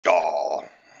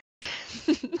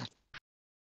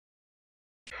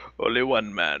Only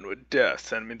one man would dare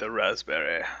send me the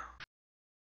raspberry.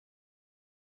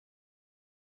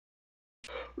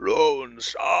 Lone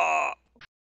Star!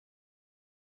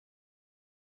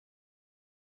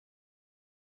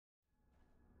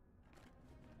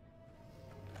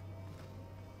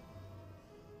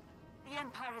 The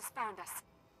Empire has found us.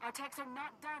 Our techs are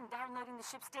not done downloading the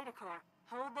ship's data core.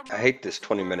 Hold them. I hate this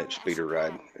 20-minute speeder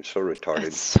ride. It's so retarded.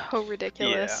 It's so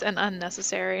ridiculous Yeah. and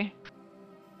unnecessary.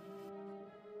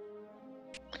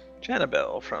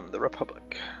 Janabel from the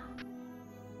Republic.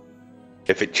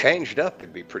 If it changed up,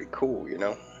 it'd be pretty cool, you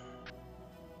know?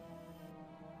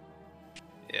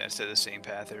 Yeah, instead of the same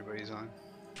path everybody's on.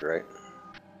 Right?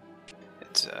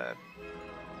 It's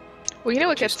Well, you know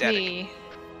what too gets static. me?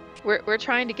 We're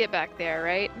trying to get back there,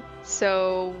 right?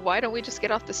 So why don't we just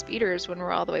get off the speeders when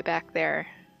we're all the way back there?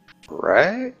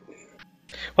 Right?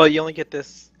 Well, you only get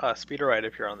this speeder ride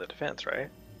if you're on the defense, right?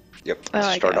 Yep. Oh,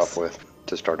 I To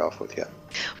start off with, yeah.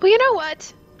 Well, you know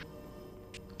what?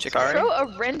 chicken. Sorry? Throw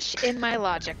a wrench in my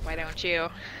logic, why don't you?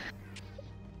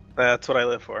 That's what I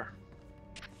live for.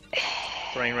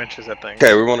 Throwing wrenches at things.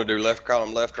 Okay, we want to do left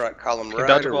column left, right column You can right.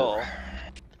 dodge a or- ball.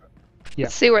 Yeah.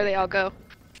 Let's see where they all go.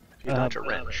 If you dodge a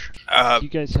wrench. Do you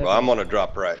guys have? Well, I'm gonna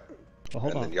drop right. Well,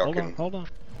 hold and on, then y'all hold on, can- hold on.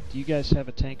 Do you guys have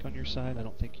a tank on your side? I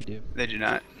don't think you do. They do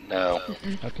not. No.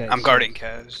 Okay. I'm so- guarding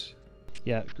Kaz.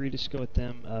 Yeah, Greedus go with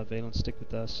them. Valen stick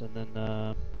with us, and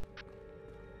then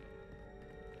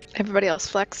Everybody else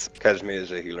flex. Kazmi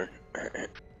is a healer. I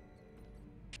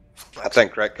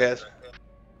think, right, Kaz?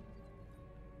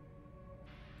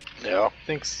 Yeah. I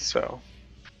think so.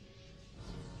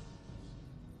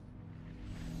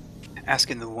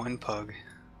 Asking the one pug.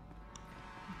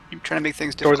 You trying to make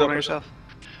things Doors difficult on open. yourself?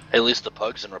 At least the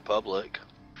pug's in Republic.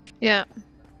 Yeah.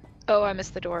 Oh, I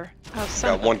missed the door. Oh, son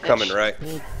Got of a one coming bitch. right.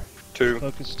 hold, 2.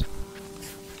 focused.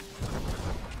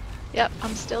 Yep,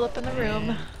 I'm still up in the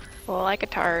room. Like a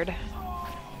tard.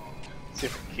 See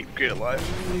if we can keep Greed alive.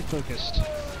 Fully focused.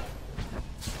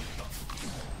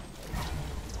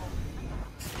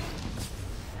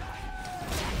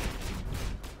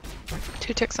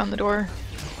 Two ticks on the door.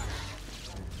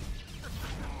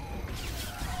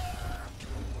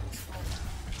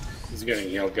 He's getting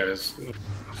healed, guys.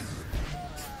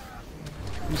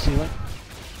 Who's healing?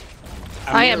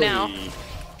 I am now.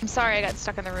 I'm sorry I got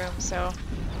stuck in the room, so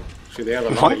Actually, they have a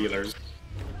lot What? of healers.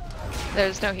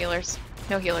 there's no healers.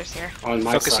 No healers here. On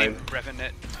my Focusing side,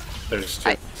 Revenant. there's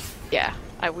 2. Yeah,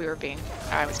 I was being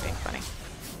funny.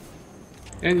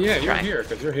 And yeah, you're Try. here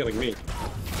because you're healing me.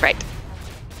 Right.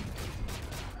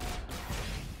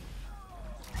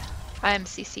 I am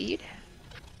CC'd.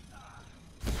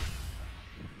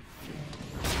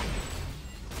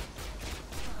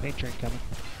 Paint train coming.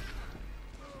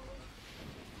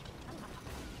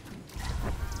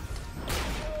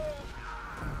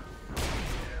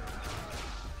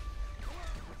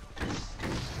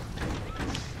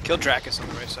 Kill Dracus on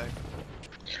the right side.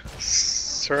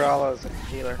 Sir Allah is a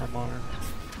healer. I'm on her.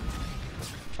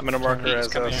 I'm gonna mark her He's as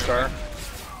coming a in. star.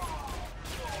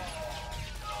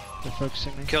 They're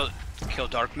focusing me. Kill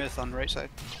Dark Myth on the right side.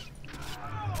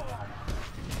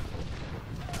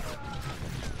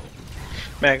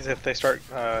 Mags, if they start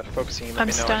focusing, let I'm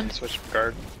me know. I can stunned. switch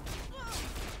guard.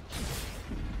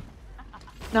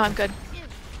 No, I'm good.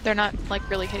 They're not like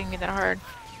really hitting me that hard.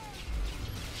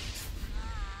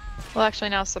 Well, actually,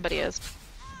 now somebody is.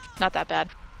 Not that bad.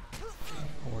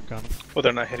 I'll work on them. Well,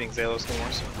 they're not hitting Zalos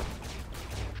anymore, so.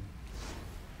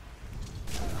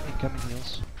 Incoming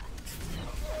heals.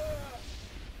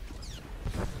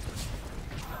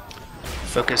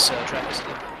 Focus Dracus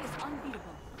again. Is unbeatable.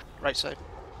 Right side.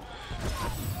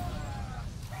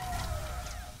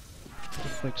 I'm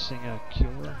focusing a cure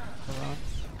around.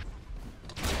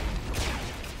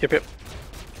 Yep, yep.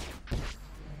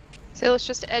 So let's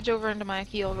just edge over into my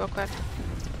heal real quick.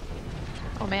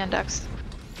 Oh man, Dex.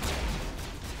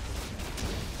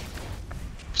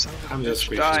 Son of a I'm just bitch,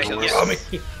 reaching die. over.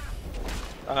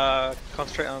 Yes.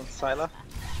 Concentrate on Scylla.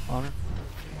 On her.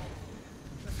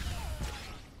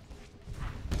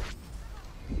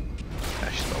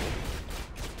 She's low.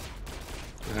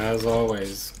 As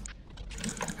always.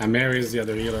 And Mary's the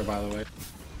other healer, by the way.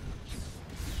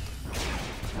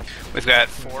 We've got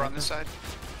 4 on this side.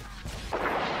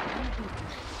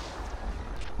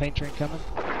 Paint train coming.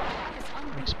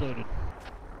 Exploded.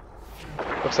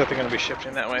 Looks like they're gonna be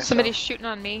shifting that way. so- Somebody's shooting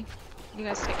on me. You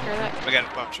guys take care of that. We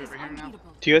got a box over here now.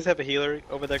 Unbeatable. Do you guys have a healer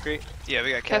over there, Great? Yeah,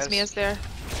 we got Kaz. Casmia's there.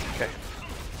 Okay.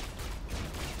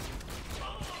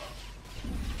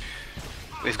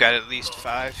 We've got at least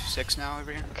 5, 6 now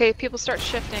over here. Okay, people start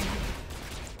shifting.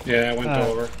 Yeah, I went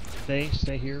over. Faye,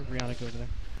 stay here. Rihanna, go over there.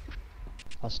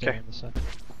 I'll stay Okay. on this side.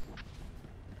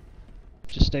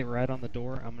 Just stay right on the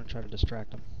door. I'm gonna try to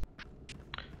distract them.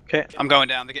 Okay. I'm going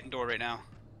down. They're getting door right now.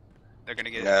 They're gonna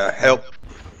get. Help.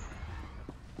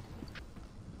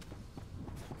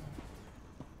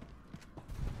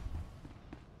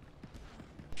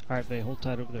 Alright, Faye, hold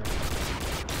tight over there.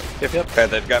 Yep, yep. Okay,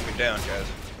 they've got me down, guys.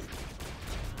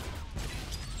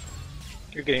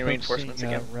 You're getting reinforcements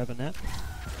again. Revenant.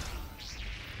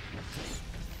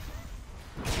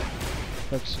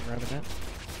 Focusing Revenant.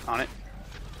 On it.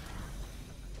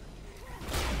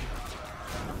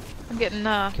 I'm getting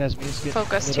Casmia's getting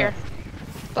focused lit here.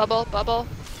 up. Bubble, bubble.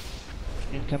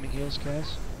 Incoming heals,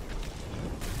 Kaz.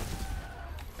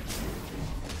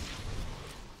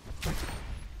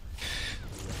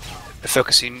 They're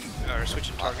focusing or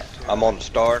switching target. To, I'm on the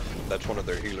star. That's one of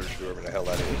their healers, whoever the hell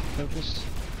that is. Focused.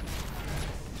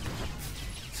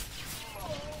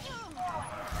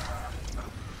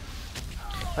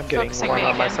 I'm getting Focusing one me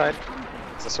on my again. side.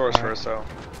 It's a sorcerer, Alright. so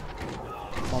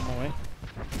On my way.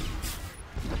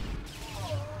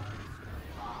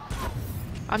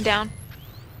 I'm down.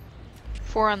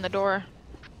 4 on the door.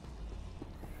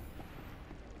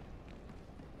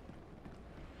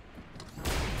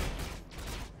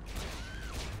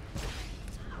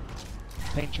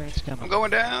 Paint train's coming. I'm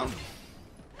going down.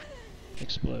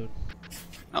 Explode.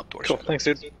 Oh, door's cool. shut. Thanks,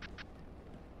 dude.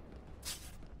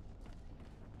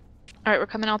 Alright, we're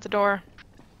coming out the door.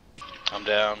 I'm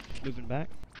down. Moving back.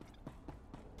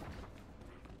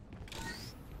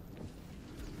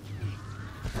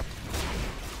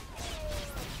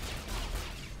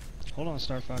 Hold on,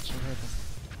 Star Fox, we're hurting.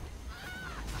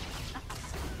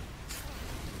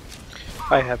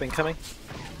 I have incoming.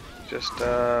 Just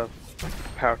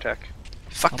power tech.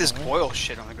 Fuck On this my way. oil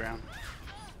shit on the ground.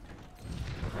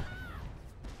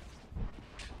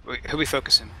 Wait, who we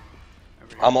focusing?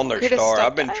 Over here. I'm on their You're just star. stuck.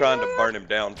 I've been trying to burn him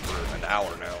down for an hour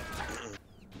now.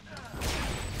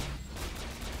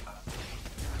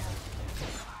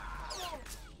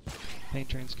 Paint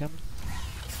train's coming.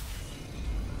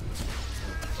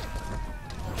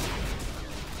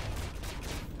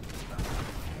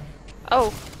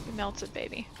 Oh, you melted,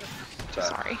 baby. So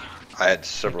Sorry. I had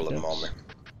several of them on me.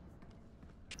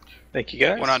 Thank you,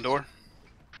 guys. One on door.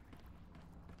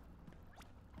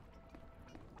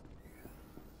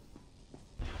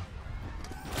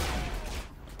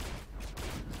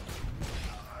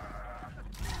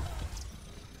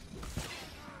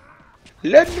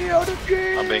 Let me out of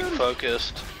jail! I'm being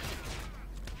focused.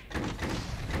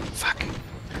 Fuck.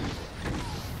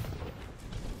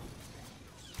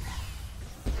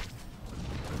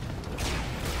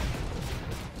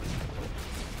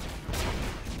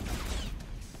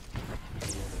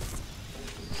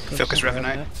 Focus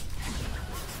Revenant.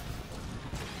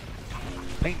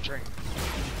 Paint train.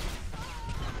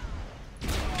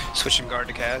 Switching guard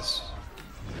to Kaz.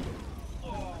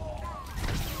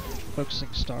 Focusing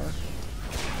star.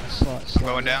 Slot.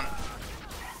 Going down.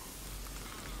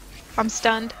 I'm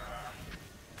stunned.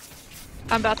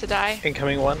 I'm about to die.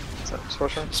 Incoming one. Is that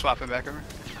sorcerer? Swapping back over.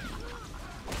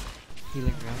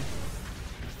 Healing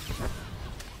Rihanna.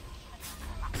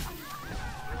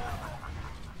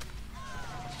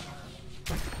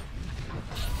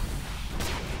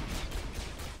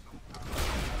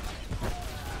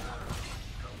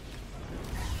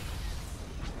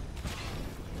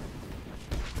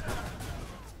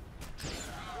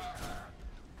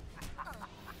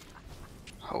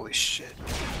 Holy shit.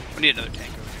 We need another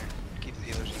tank over here. Keep the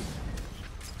healers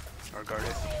in. Or guard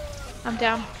it. I'm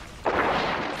down.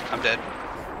 I'm dead.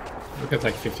 We've got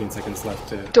like 15 seconds left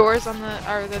to. Doors on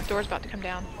the door's about to come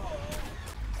down.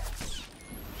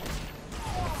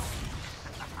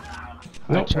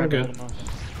 Nope, Tried we're to good. hold 'em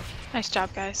off. Nice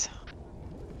job, guys.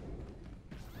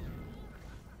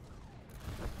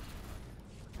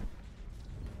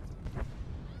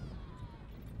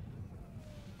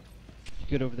 You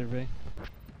good over there, Vay?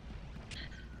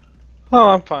 Oh,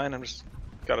 I'm fine. I'm just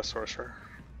got a sorcerer.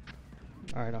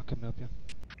 Alright, I'll come help you.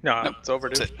 No, Nope, it's over,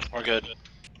 dude. that's it. We're good.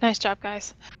 Nice job,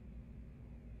 guys.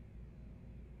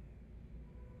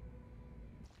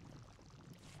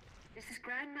 This is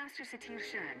Grandmaster Satir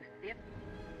Shan. Yep.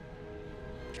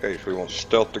 Okay, so we want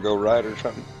stealth to go right or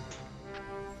something?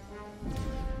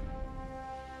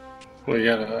 Well, you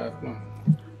gotta. No.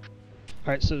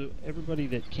 Alright, so everybody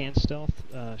that can stealth,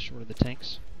 short of the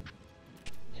tanks,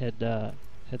 head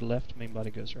left, main body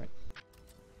goes right.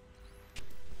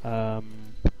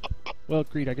 Well,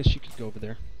 Greed, I guess you could go over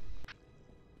there.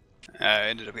 I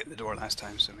ended up getting the door last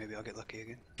time, so maybe I'll get lucky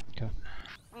again. Okay.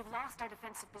 We've lost our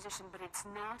defensive position, but it's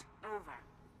not over.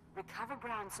 Recover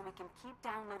ground so we can keep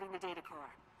downloading the data core.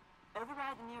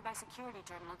 Override the nearby security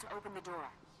terminal to open the door.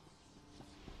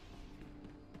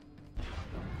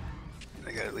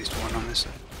 I got at least one on this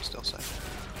side, stealth side.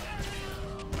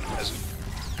 Hasn't.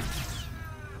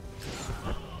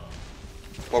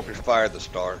 Focus fire the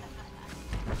star.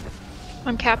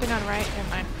 I'm capping on right. Never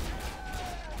mind.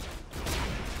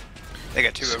 They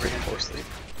got two over here. Force lead.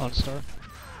 On star.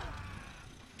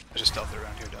 There's a stealth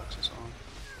around here, ducks, that's all.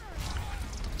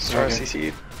 Star Okay.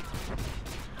 CC'd.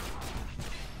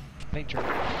 Paint turret.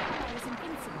 That is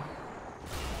invincible.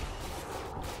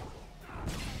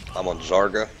 I'm on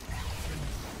Zarga.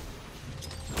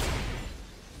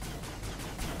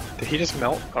 Did he just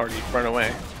melt? Or did he run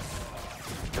away?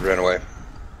 I ran away.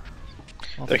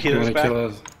 On The the, You healer's wanna back. kill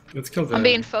us? Let's kill the. I'm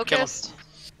being focused.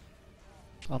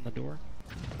 on the door.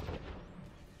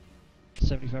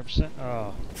 75%.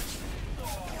 Oh.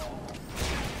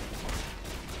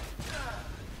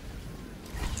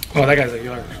 Oh, that guy's a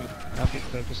healer. I'm getting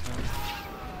focused now.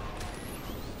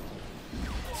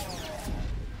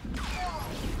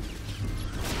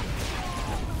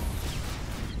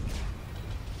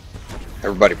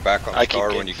 Everybody back on I keep star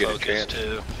getting when you get a focused chance.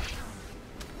 too.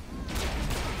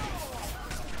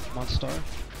 I'm on star.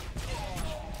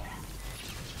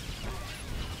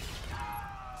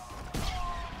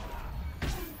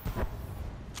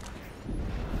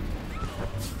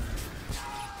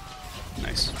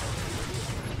 Nice.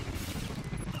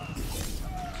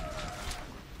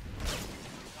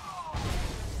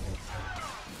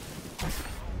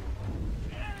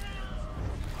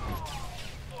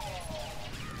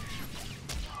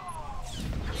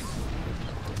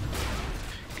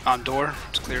 On door,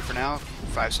 it's clear for now.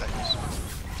 5 seconds.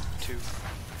 2,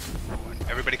 1.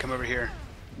 Everybody come over here.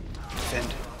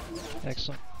 Defend.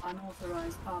 Excellent.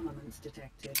 Unauthorized armaments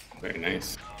detected. Very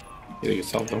nice. Heal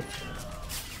yourself though.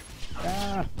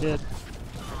 Ah, dead.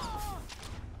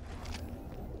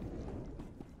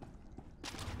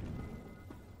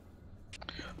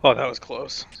 Oh, that was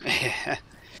close. Yeah.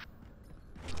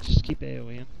 Just keep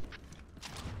AoEing.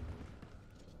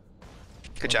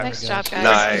 Good job. Nice job, guys.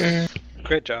 Nice.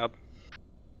 Great job.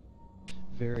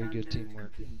 Very good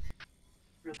teamwork.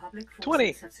 Republic 20.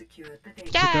 forces have secured the data.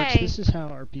 So, Ducks, Yay! this is how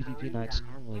our PvP nights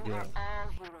normally You go. are all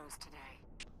heroes today.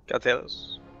 Got the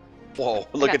others. Whoa,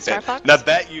 look got at Star that. Fox? Now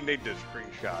that you need to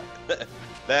screenshot.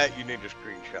 That you need to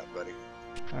screenshot, buddy.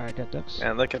 Alright, got ducks.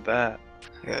 Man, look at that.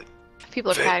 Good.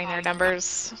 People are padding their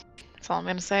numbers. That's all I'm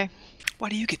gonna say. Why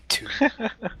do you get 2?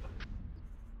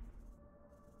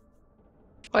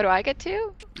 What do I get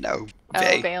to? No. Oh,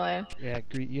 Vay. Valen. Yeah,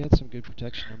 you had some good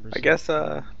protection numbers. I guess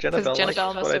Because Jennifer likes Jennifer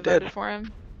must what I have did. voted for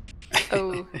him.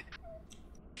 Oh. I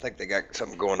think they got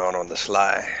something going on the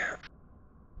sly.